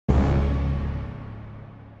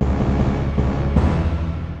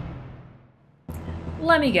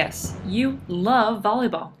Let me guess, you love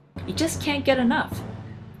volleyball. You just can't get enough.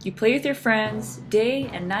 You play with your friends day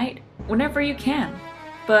and night whenever you can,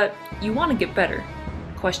 but you want to get better.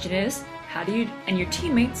 Question is, how do you and your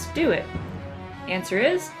teammates do it? Answer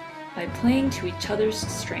is, by playing to each other's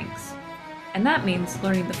strengths. And that means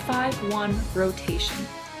learning the 5-1 rotation.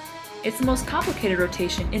 It's the most complicated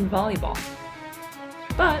rotation in volleyball.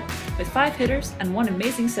 But with 5 hitters and 1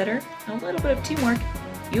 amazing setter and a little bit of teamwork,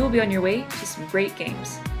 you will be on your way to some great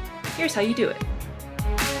games. Here's how you do it.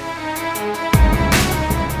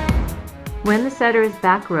 When the setter is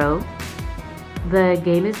back row, the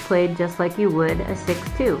game is played just like you would a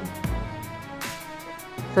 6-2.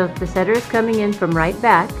 So if the setter is coming in from right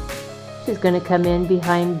back, she's going to come in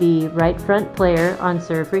behind the right front player on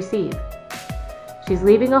serve receive. She's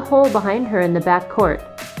leaving a hole behind her in the back court,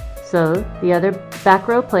 so the other back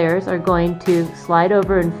row players are going to slide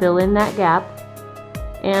over and fill in that gap,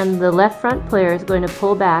 and the left front player is going to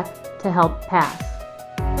pull back to help pass.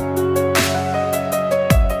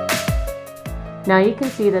 Now you can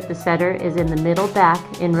see that the setter is in the middle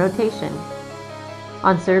back in rotation.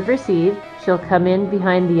 On serve receive, she'll come in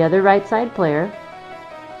behind the other right side player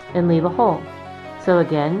and leave a hole. So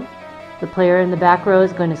again, the player in the back row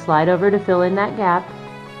is going to slide over to fill in that gap,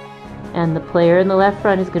 and the player in the left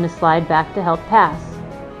front is going to slide back to help pass,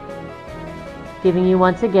 giving you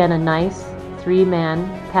once again a nice 3-man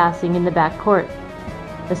passing in the back court.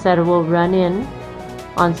 The setter will run in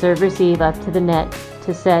on serve receive up to the net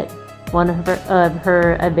to set one of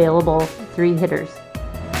her available 3 hitters.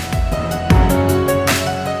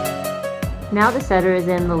 Now the setter is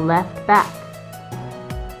in the left back.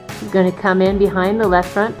 She's going to come in behind the left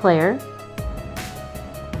front player,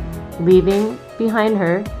 leaving behind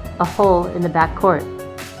her a hole in the back court.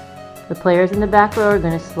 The players in the back row are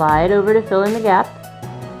going to slide over to fill in the gap,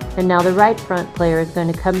 and now the right front player is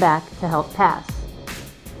going to come back to help pass.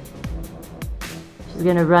 She's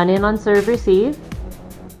going to run in on serve receive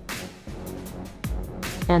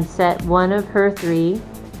and set one of her 3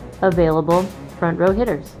 available front row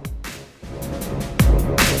hitters.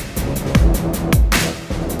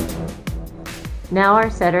 Now our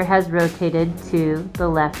setter has rotated to the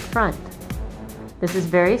left front. This is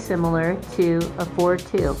very similar to a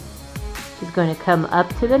 4-2. She's going to come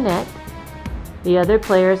up to the net. The other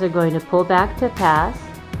players are going to pull back to pass.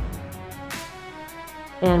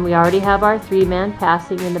 And we already have our 3-man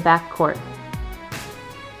passing in the back court.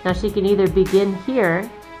 Now she can either begin here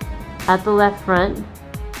at the left front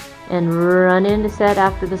and run in to set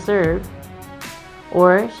after the serve,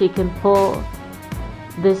 or she can pull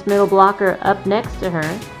this middle blocker up next to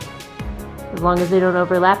her, as long as they don't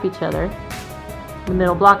overlap each other. The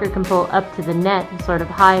middle blocker can pull up to the net and sort of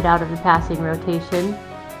hide out of the passing rotation,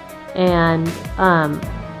 and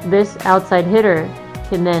this outside hitter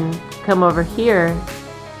can then come over here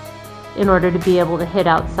in order to be able to hit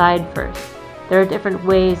outside first. There are different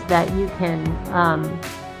ways that you can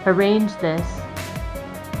arrange this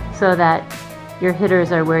so that your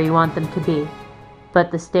hitters are where you want them to be.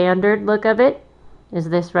 But the standard look of it is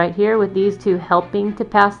this right here, with these 2 helping to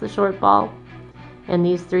pass the short ball, and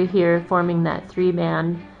these 3 here forming that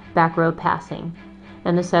 3-man back row passing.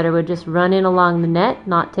 And the setter would just run in along the net,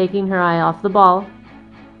 not taking her eye off the ball,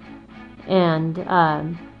 and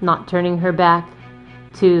not turning her back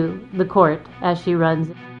to the court as she runs.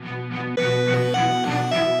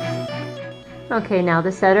 Okay, now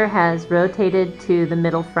the setter has rotated to the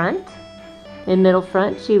middle front. In middle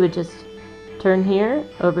front, she would just turn here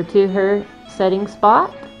over to her setting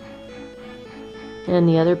spot, and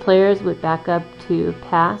the other players would back up to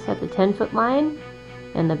pass at the 10-foot line,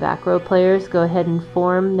 and the back row players go ahead and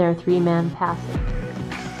form their 3-man passing.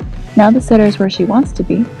 Now the setter is where she wants to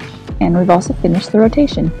be, and we've also finished the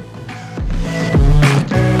rotation.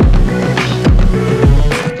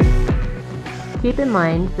 Keep in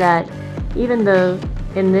mind that even though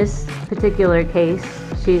in this particular case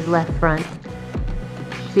she's left front,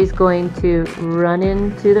 she's going to run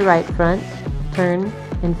into the right front, turn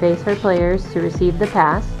and face her players to receive the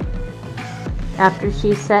pass. After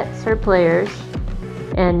she sets her players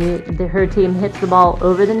and her team hits the ball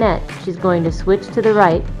over the net, she's going to switch to the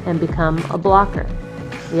right and become a blocker.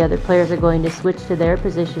 The other players are going to switch to their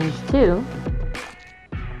positions too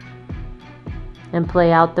and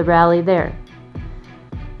play out the rally there.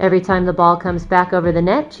 Every time the ball comes back over the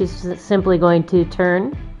net, she's simply going to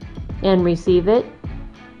turn and receive it,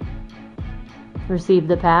 receive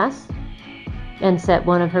the pass, and set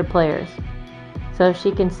one of her players. So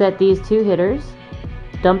she can set these 2 hitters,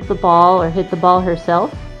 dump the ball or hit the ball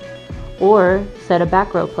herself, or set a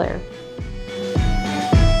back row player.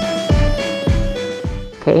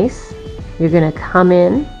 Case, you're going to come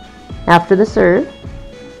in after the serve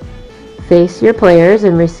face your players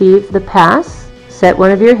and receive the pass, set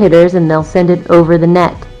one of your hitters, and they'll send it over the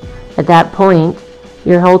net. At that point,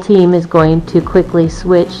 your whole team is going to quickly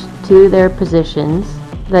switch to their positions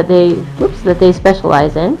that they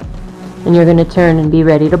specialize in, and you're going to turn and be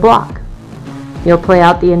ready to block. You'll play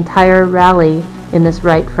out the entire rally in this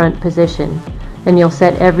right front position, and you'll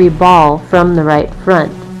set every ball from the right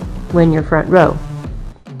front when you're front row.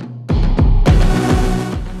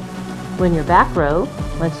 When you're back row,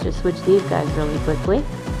 let's just switch these guys really quickly.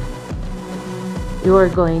 You're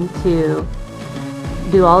going to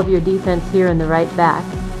do all of your defense here in the right back.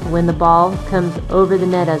 When the ball comes over the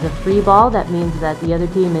net as a free ball, that means that the other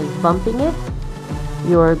team is bumping it.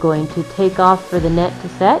 You're going to take off for the net to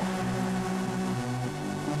set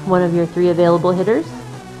one of your 3 available hitters,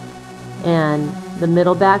 and the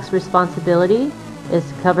middle back's responsibility is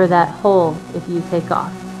to cover that hole if you take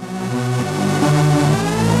off.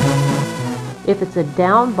 If it's a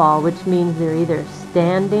down ball, which means they're either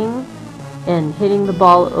standing and hitting the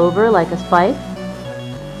ball over like a spike,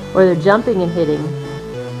 or they're jumping and hitting,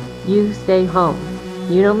 you stay home.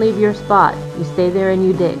 You don't leave your spot. You stay there and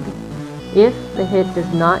you dig. If the hit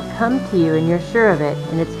does not come to you and you're sure of it,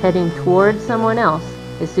 and it's heading towards someone else,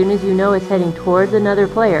 as soon as you know it's heading towards another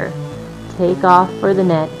player, take off for the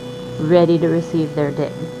net, ready to receive their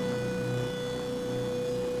dig.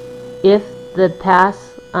 If the pass,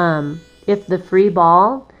 if the free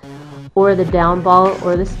ball or the down ball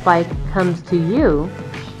or the spike comes to you,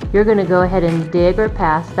 you're going to go ahead and dig or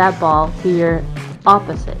pass that ball to your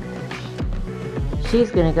opposite.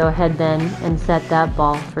 She's going to go ahead then and set that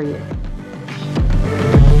ball for you.